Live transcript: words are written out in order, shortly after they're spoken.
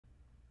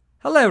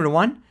Hello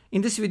everyone.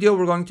 In this video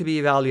we're going to be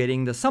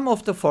evaluating the sum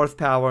of the fourth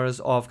powers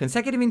of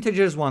consecutive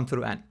integers 1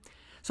 through n.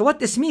 So what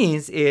this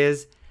means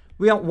is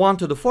we have 1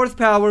 to the fourth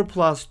power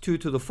plus 2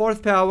 to the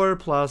fourth power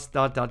plus ...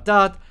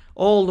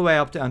 all the way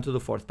up to n to the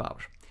fourth power.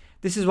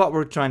 This is what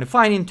we're trying to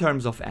find in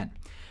terms of n.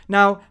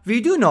 Now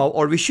we do know,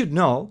 or we should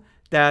know,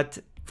 that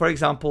for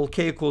example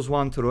k equals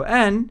 1 through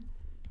n,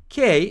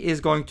 k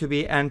is going to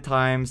be n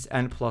times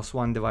n plus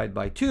 1 divided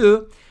by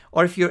 2,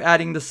 or if you're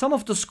adding the sum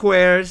of the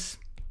squares,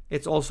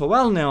 it's also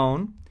well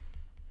known,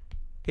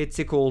 it's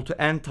equal to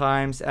n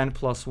times n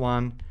plus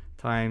 1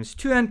 times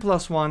 2n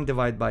plus 1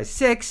 divided by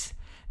 6.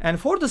 And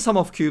for the sum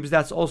of cubes,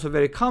 that's also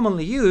very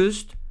commonly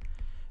used.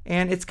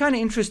 And it's kind of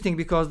interesting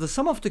because the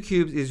sum of the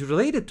cubes is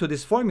related to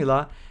this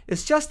formula.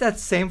 It's just that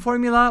same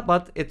formula,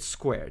 but it's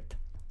squared.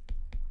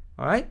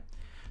 All right?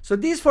 So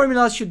these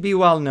formulas should be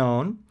well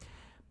known,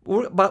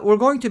 but we're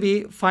going to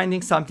be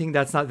finding something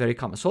that's not very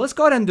common. So let's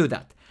go ahead and do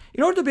that.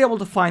 In order to be able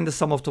to find the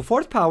sum of the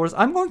fourth powers,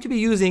 I'm going to be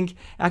using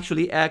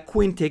actually a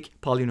quintic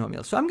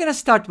polynomial. So I'm going to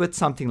start with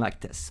something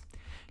like this.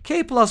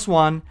 K plus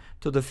 1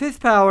 to the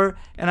fifth power,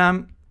 and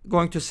I'm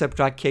going to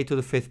subtract k to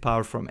the fifth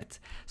power from it.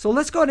 So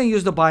let's go ahead and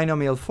use the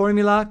binomial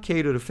formula,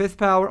 k to the fifth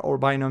power, or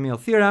binomial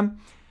theorem.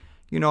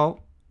 You know,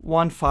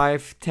 1,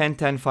 5, 10,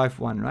 10, 5,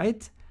 1,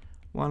 right?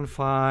 1,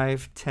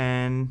 5,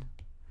 10,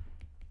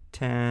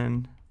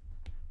 10,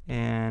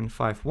 and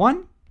 5,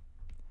 1.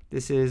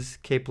 This is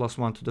k plus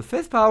 1 to the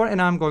fifth power,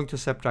 and I'm going to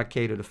subtract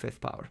k to the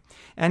fifth power.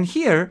 And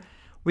here,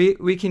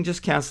 we can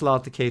just cancel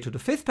out the k to the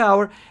fifth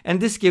power, and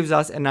this gives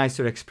us a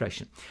nicer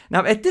expression.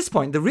 Now, at this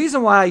point, the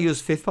reason why I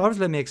use fifth powers,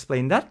 let me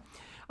explain that.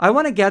 I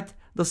want to get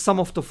the sum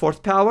of the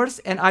fourth powers,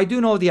 and I do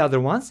know the other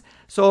ones.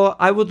 So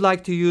I would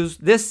like to use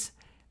this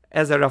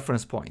as a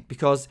reference point,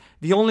 because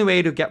the only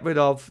way to get rid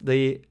of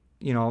the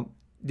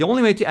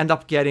only way to end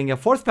up getting a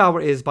fourth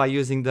power is by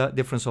using the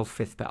difference of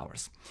fifth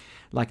powers.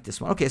 Like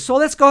this one. Okay, so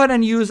let's go ahead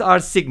and use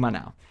our sigma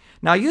now.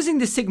 Now, using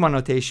the sigma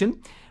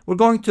notation, we're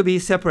going to be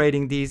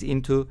separating these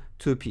into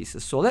two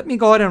pieces. So let me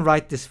go ahead and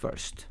write this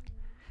first.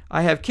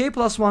 I have k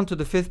plus 1 to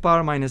the fifth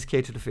power minus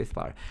k to the fifth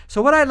power.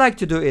 So what I'd like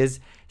to do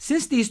is,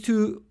 since these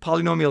two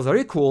polynomials are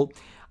equal,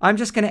 I'm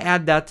just going to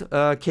add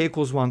that k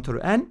equals 1 through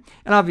n.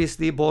 And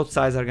obviously, both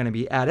sides are going to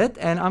be added.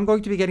 And I'm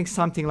going to be getting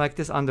something like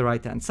this on the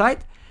right-hand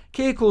side.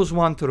 K equals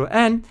 1 through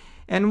n.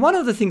 And one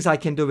of the things I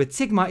can do with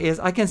sigma is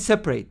I can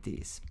separate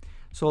these.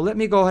 So let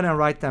me go ahead and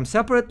write them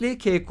separately.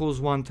 K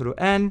equals 1 through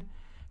n,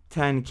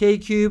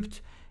 10k cubed,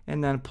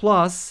 and then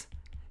plus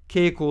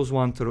k equals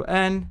 1 through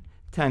n,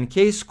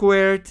 10k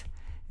squared,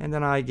 and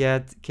then I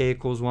get k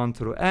equals 1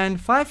 through n,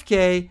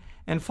 5k,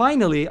 and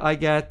finally I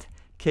get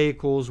k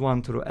equals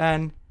 1 through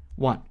n,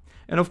 1.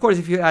 And of course,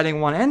 if you're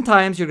adding 1 n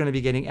times, you're going to be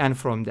getting n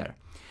from there.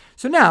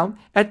 So now,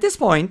 at this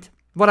point,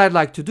 what I'd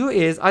like to do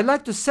is I'd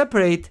like to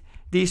separate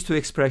these two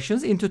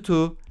expressions into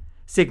two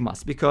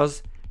sigmas,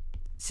 because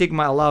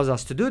sigma allows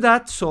us to do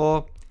that.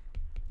 So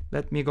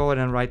let me go ahead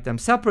and write them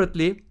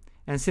separately.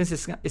 And since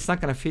it's not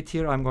going to fit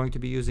here, I'm going to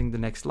be using the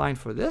next line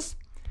for this.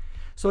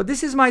 So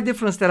this is my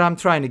difference that I'm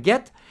trying to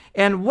get.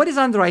 And what is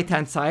on the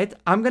right-hand side?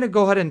 I'm going to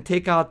go ahead and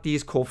take out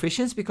these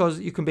coefficients because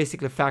you can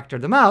basically factor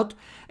them out.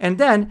 And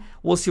then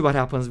we'll see what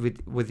happens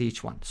with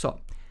each one.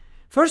 So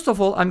first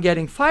of all, I'm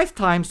getting 5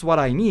 times what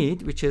I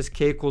need, which is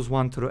k equals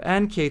 1 through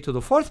n, k to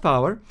the fourth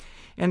power.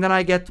 And then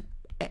I get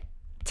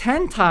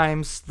 10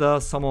 times the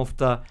sum of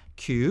the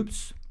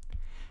cubes,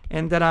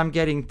 and then I'm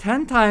getting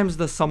 10 times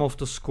the sum of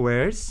the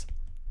squares,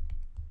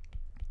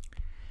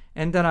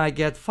 and then I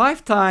get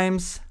 5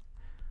 times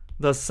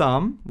the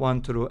sum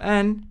 1 through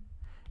n,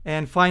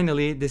 and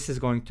finally this is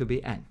going to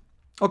be n.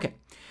 Okay,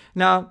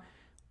 now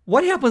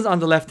what happens on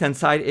the left hand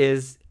side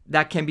is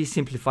that can be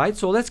simplified,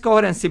 so let's go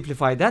ahead and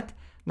simplify that.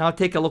 Now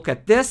take a look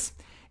at this,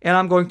 and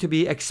I'm going to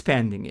be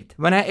expanding it.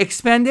 When I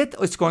expand it,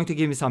 it's going to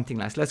give me something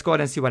nice. Let's go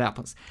ahead and see what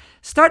happens.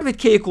 Start with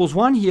k equals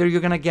 1 here,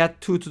 you're going to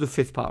get 2 to the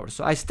fifth power.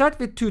 So I start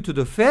with 2 to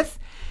the fifth,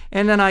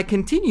 and then I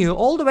continue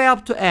all the way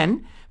up to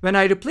n. When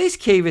I replace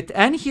k with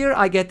n here,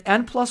 I get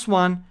n plus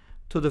 1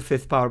 to the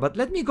fifth power. But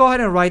let me go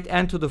ahead and write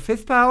n to the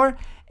fifth power,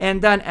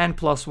 and then n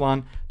plus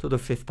 1 to the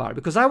fifth power,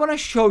 because I want to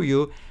show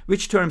you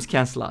which terms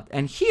cancel out.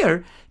 And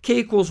here, k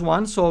equals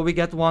 1, so we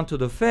get 1 to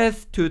the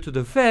fifth, 2 to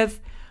the fifth,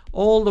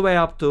 all the way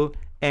up to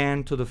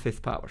n to the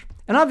fifth power.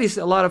 And obviously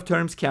a lot of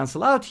terms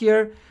cancel out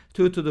here.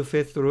 2 to the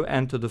fifth through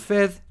n to the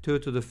fifth, 2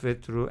 to the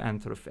fifth through n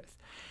to the fifth.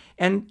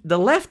 And the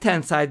left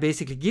hand side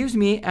basically gives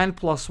me n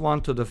plus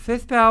 1 to the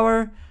fifth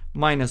power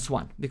minus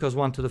 1, because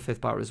 1 to the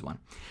fifth power is 1.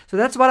 So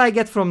that's what I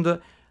get from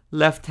the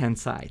left hand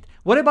side.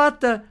 What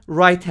about the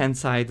right hand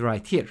side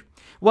right here?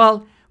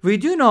 Well, we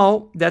do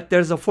know that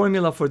there's a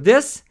formula for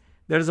this,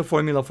 there's a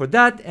formula for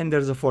that, and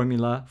there's a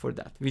formula for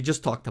that. We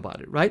just talked about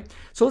it, right?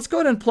 So let's go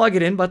ahead and plug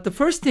it in. But the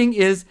first thing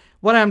is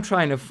what I'm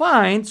trying to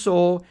find.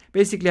 So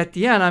basically at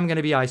the end, I'm going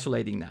to be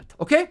isolating that.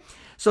 Okay?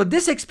 So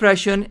this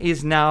expression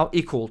is now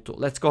equal to,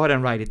 let's go ahead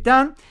and write it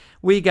down.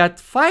 We get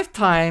 5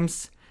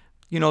 times,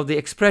 the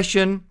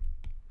expression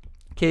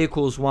k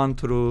equals 1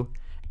 through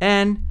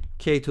n,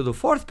 k to the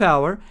fourth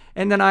power.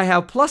 And then I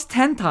have plus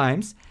 10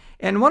 times.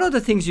 And one of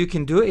the things you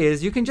can do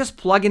is you can just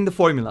plug in the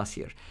formulas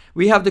here.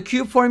 We have the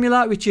cube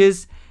formula, which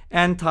is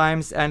n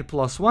times n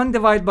plus 1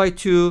 divided by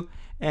 2,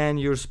 and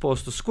you're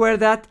supposed to square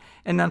that.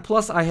 And then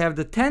plus I have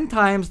the 10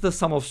 times the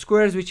sum of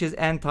squares, which is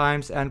n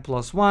times n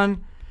plus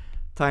 1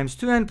 times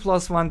 2n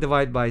plus 1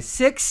 divided by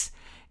 6,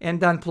 and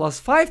then plus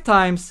 5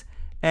 times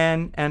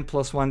n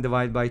plus 1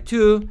 divided by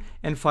 2,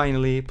 and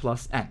finally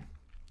plus n.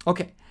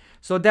 Okay,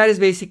 so that is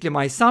basically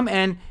my sum,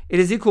 and it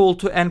is equal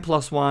to n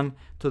plus 1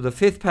 to the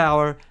 5th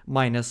power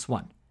minus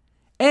 1.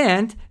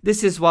 And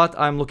this is what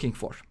I'm looking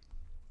for.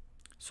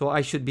 So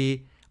I should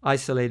be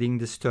isolating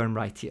this term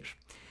right here.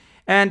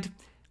 And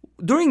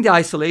during the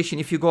isolation,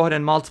 if you go ahead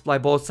and multiply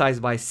both sides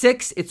by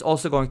 6, it's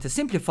also going to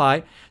simplify.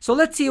 So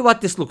let's see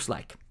what this looks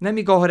like. Let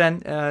me go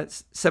ahead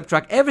and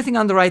subtract everything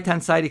on the right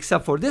hand side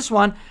except for this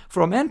one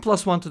from n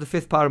plus 1 to the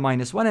 5th power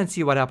minus 1 and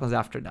see what happens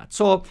after that.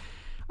 So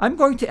I'm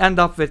going to end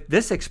up with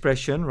this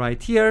expression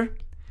right here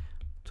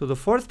to the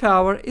 4th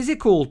power is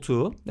equal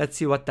to, let's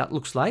see what that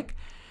looks like.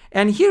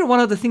 And here one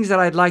of the things that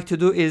I'd like to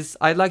do is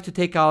I'd like to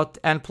take out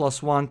n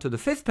plus 1 to the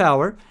 5th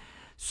power.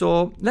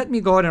 So let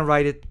me go ahead and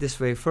write it this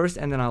way first,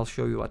 and then I'll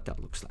show you what that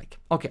looks like.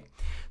 Okay,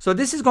 so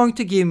this is going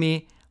to give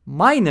me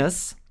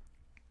minus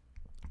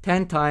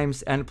 10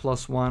 times n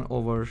plus 1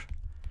 over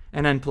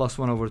n plus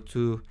 1 over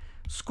 2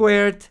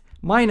 squared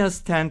minus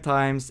 10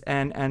 times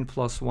n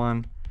plus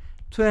 1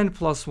 to n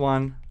plus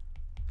 1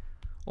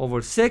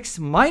 over 6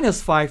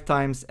 minus 5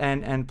 times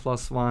n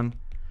plus 1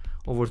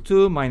 over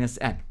 2 minus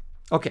n.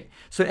 Okay,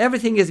 so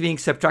everything is being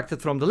subtracted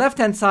from the left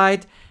hand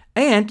side.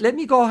 And let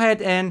me go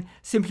ahead and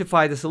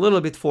simplify this a little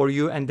bit for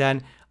you, and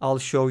then I'll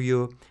show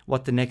you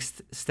what the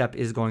next step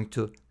is going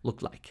to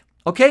look like.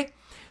 Okay,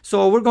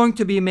 so we're going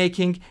to be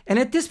making, and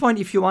at this point,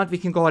 if you want, we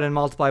can go ahead and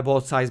multiply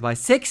both sides by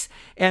 6,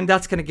 and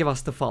that's going to give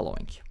us the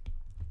following.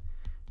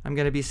 I'm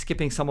going to be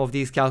skipping some of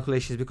these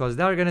calculations because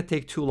they're going to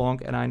take too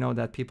long, and I know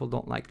that people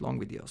don't like long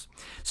videos.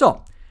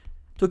 So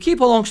to keep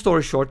a long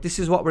story short, this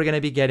is what we're going to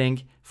be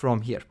getting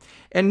from here.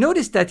 And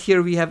notice that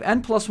here we have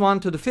n plus 1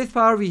 to the 5th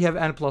power, we have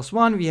n plus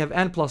 1, we have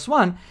n plus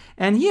 1,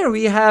 and here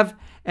we have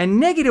a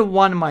negative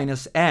 1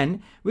 minus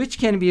n, which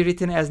can be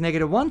written as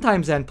negative 1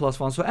 times n plus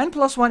 1. So n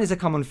plus 1 is a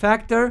common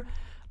factor.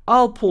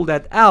 I'll pull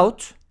that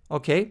out,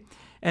 okay?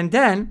 And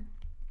then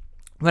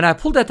when I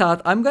pull that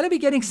out, I'm going to be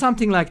getting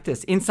something like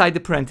this inside the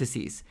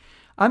parentheses.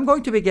 I'm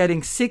going to be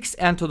getting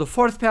 6n to the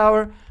 4th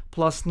power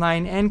plus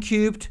 9n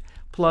cubed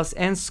plus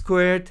n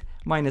squared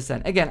minus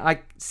n. Again,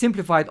 I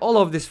simplified all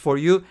of this for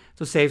you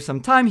to save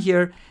some time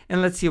here,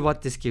 and let's see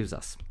what this gives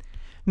us.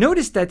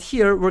 Notice that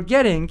here we're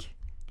getting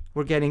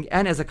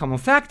n as a common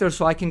factor,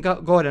 so I can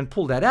go ahead and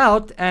pull that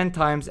out, n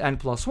times n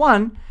plus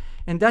 1,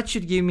 and that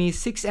should give me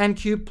 6n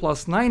cubed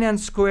plus 9n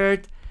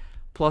squared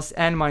plus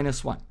n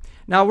minus 1.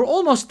 Now we're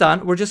almost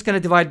done. We're just going to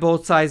divide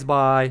both sides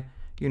by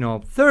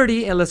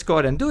 30, and let's go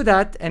ahead and do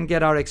that and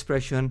get our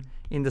expression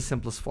in the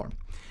simplest form.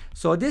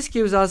 So this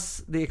gives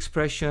us the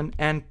expression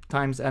n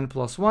times n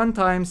plus 1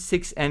 times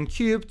 6n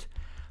cubed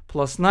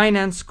plus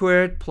 9n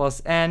squared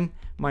plus n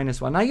minus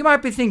 1. Now you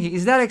might be thinking,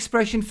 is that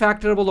expression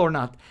factorable or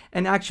not?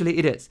 And actually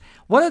it is.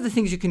 One of the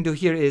things you can do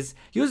here is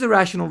use the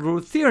rational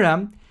root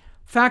theorem.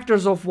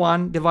 Factors of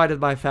 1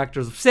 divided by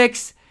factors of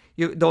 6.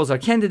 Those are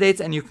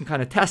candidates, and you can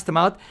kind of test them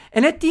out.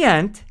 And at the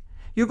end,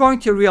 you're going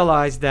to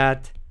realize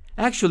that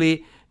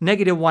actually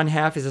negative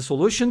 1/2 is a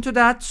solution to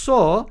that.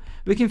 So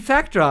we can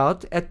factor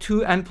out at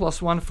 2n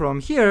plus 1 from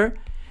here,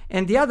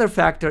 and the other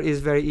factor is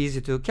very easy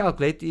to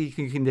calculate.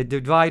 You can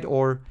divide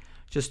or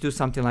just do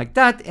something like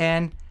that,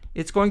 and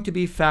it's going to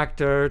be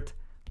factored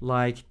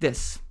like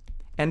this.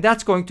 And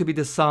that's going to be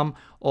the sum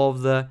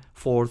of the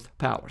 4th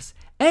powers.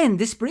 And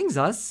this brings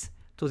us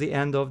to the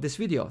end of this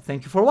video.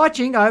 Thank you for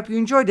watching. I hope you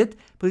enjoyed it.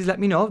 Please let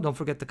me know. Don't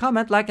forget to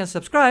comment, like, and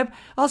subscribe.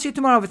 I'll see you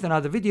tomorrow with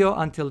another video.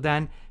 Until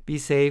then, be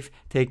safe,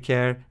 take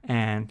care,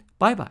 and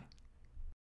bye-bye.